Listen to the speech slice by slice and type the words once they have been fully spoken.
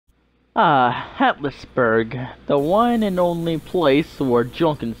Atlasburg, the one and only place where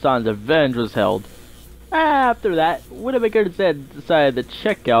Junkenstein's revenge was held. After that, Widowmaker decided to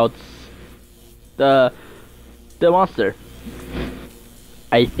check out the monster.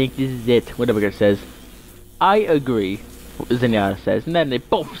 I think this is it, Widowmaker says. I agree, Zenyatta says, and then they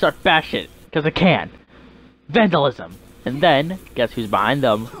both start bashing it, because they can. Vandalism. And then, guess who's behind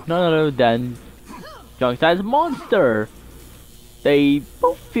them? None other than Junkenstein's monster. They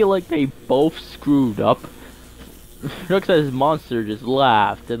both feel like they both screwed up. Junkenstein's monster just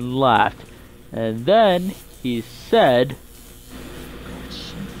laughed and laughed. And then he said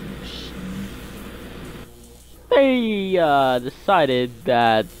they decided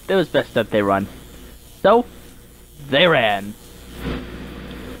that it was best that they run. So they ran.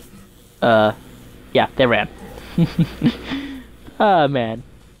 Yeah, they ran. Ah, man.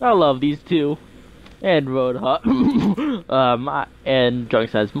 I love these two. And Roadhog. And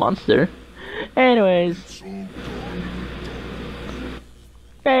Junkenstein's monster. Anyways.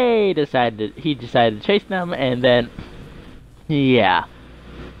 He decided to chase them, and then, yeah.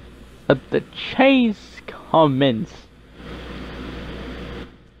 The chase commenced.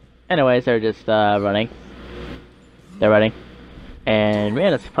 Anyways, they're just, running. They're running. And,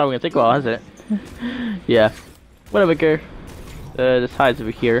 man, it's probably gonna take a while, isn't it? Yeah. Widowmaker, just hides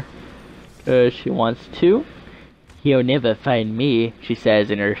over here. She wants to. He'll never find me, she says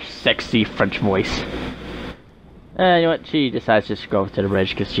in her sexy French voice. You know what? She decides to just go to the bridge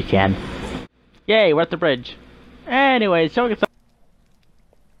because she can. Yay, we're at the bridge. Anyways, showing us.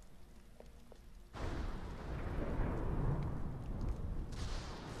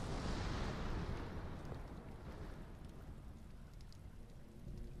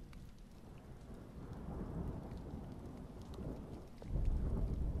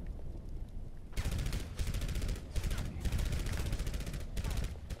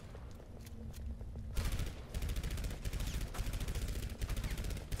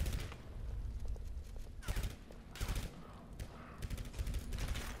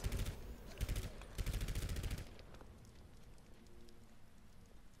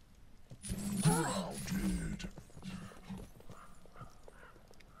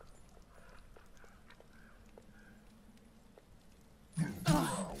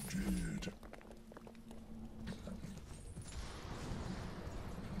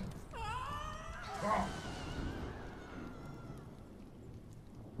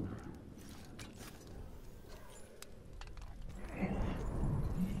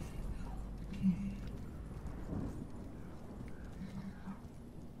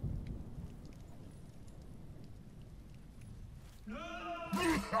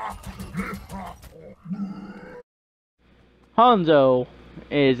 Hanzo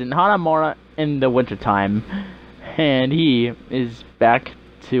is in Hanamura in the wintertime, and he is back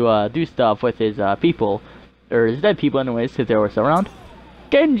to do stuff with his people, or his dead people anyways, if they were still around.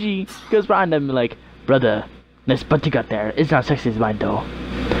 Genji goes behind him like, brother, this butt you got there is not sexy as mine though.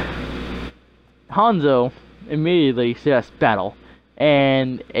 Hanzo immediately suggests battle,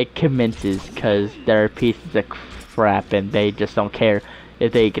 and it commences because they're pieces of crap and they just don't care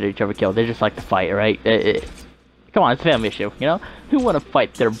if they get each other killed. They just like to fight, right? Come on, it's a family issue, you know? Who want to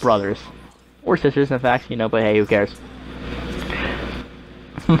fight their brothers? Or sisters, in fact, you know, but hey, who cares?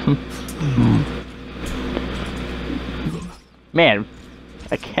 Man,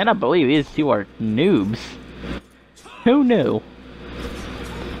 I cannot believe these two are noobs. Who knew?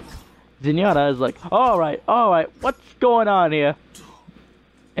 Zenyatta is like, alright, what's going on here?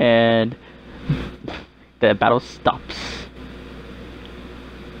 And the battle stops.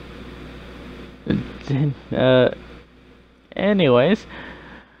 Anyways,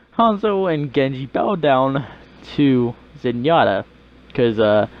 Hanzo and Genji bow down to Zenyatta, because,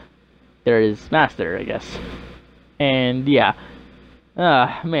 they're his master, I guess. And, yeah.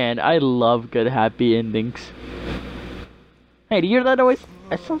 Man, I love good happy endings. Hey, do you hear that noise?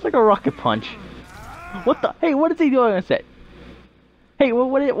 It sounds like a rocket punch. What the? Hey, what is he doing on set? Hey,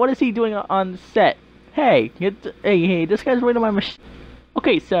 what is he doing on set? Hey, hey, this guy's right on my machine.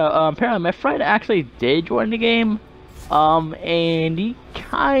 Okay, so, apparently my friend actually did join the game, and he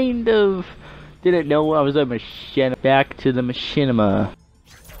kind of didn't know I was a machinima. Back to the machinima.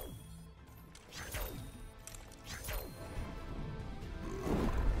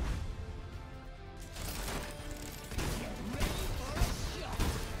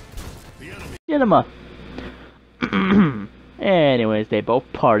 Machinima. Anyways, they both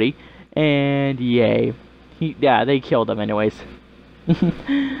party, and yay. Yeah, they killed him anyways.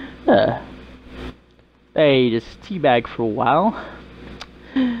 They just teabag for a while.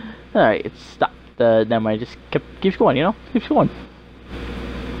 Alright, it stopped. Never mind, just keeps going, you know? Keeps going.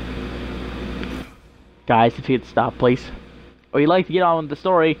 Guys, if you'd stop, please. Or you'd like to get on with the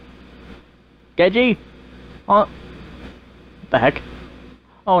story. Genji? What the heck?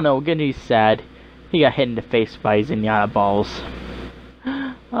 Oh no, Genji's sad. He got hit in the face by Zenyatta balls.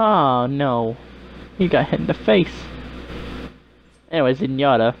 Oh no. He got hit in the face. Anyway,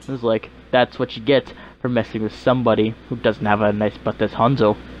 Zenyatta was like, that's what you get for messing with somebody who doesn't have a nice butt as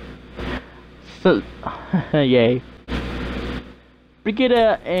Hanzo. So, yay.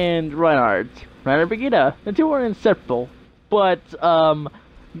 Brigitte and Reinhardt. Reinhardt and Brigitte, the two are inseparable, but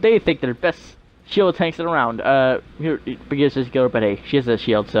they think they're best shield tanks around. Here, Brigitte's just go, but hey, she has a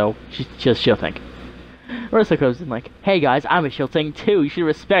shield, so she's a shield tank. Marissa goes in like, hey guys, I'm a shield tank too, you should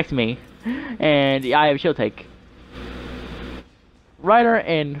respect me. And I have a shield tank. Reinhardt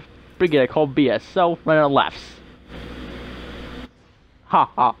and Brigitte call BS, so Reinhardt laughs. Ha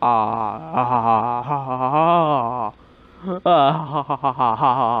ha ha ha ha ha ha ha ha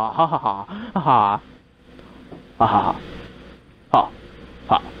ha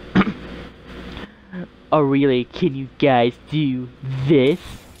ha. Oh really? Can you guys do this?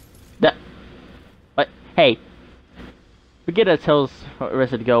 What? Hey. Brigitte tells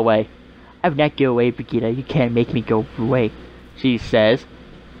Marissa to go away. I would not go away, Brigitte. You can't make me go away. She says.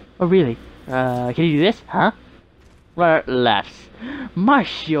 Oh really? Can you do this? Huh? Reinhardt laughs. My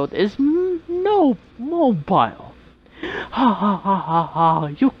shield is no mobile. Ha ha ha ha ha.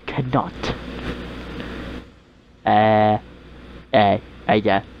 You cannot.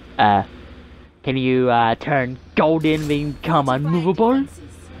 Can you turn golden and become unmovable?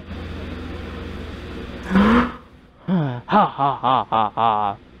 Ha ha ha ha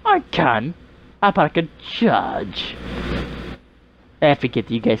ha. I can. I'm like a judge. I forget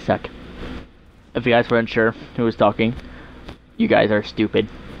that you guys suck. If you guys weren't sure who was talking, you guys are stupid.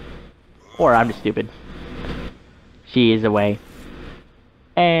 Or I'm just stupid. She is away.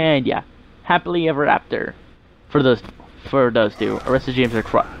 And yeah. Happily ever after. For those two. Arrested James are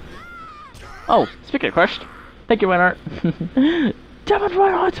crushed. Oh, speaking of crushed. Thank you, Reinhardt. Damn it,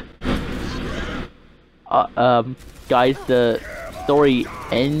 Reinhardt! Guys, the story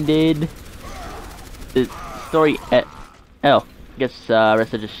ended. The story oh, I guess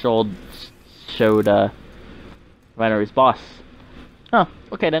Arrested just showed Reinhardt's boss. Oh,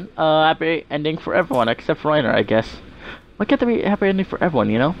 okay then. Happy ending for everyone except for Reinhardt, I guess. Why can't there be a happy ending for everyone,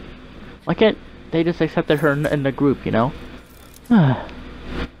 you know? Why can't they just accepted her in the group, you know?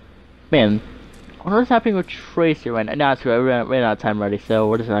 Man, I wonder what's happening with Tracy right now. Nah, it's good. We ran out of time already, so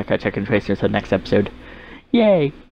we're just not gonna check in Tracy until the next episode. Yay!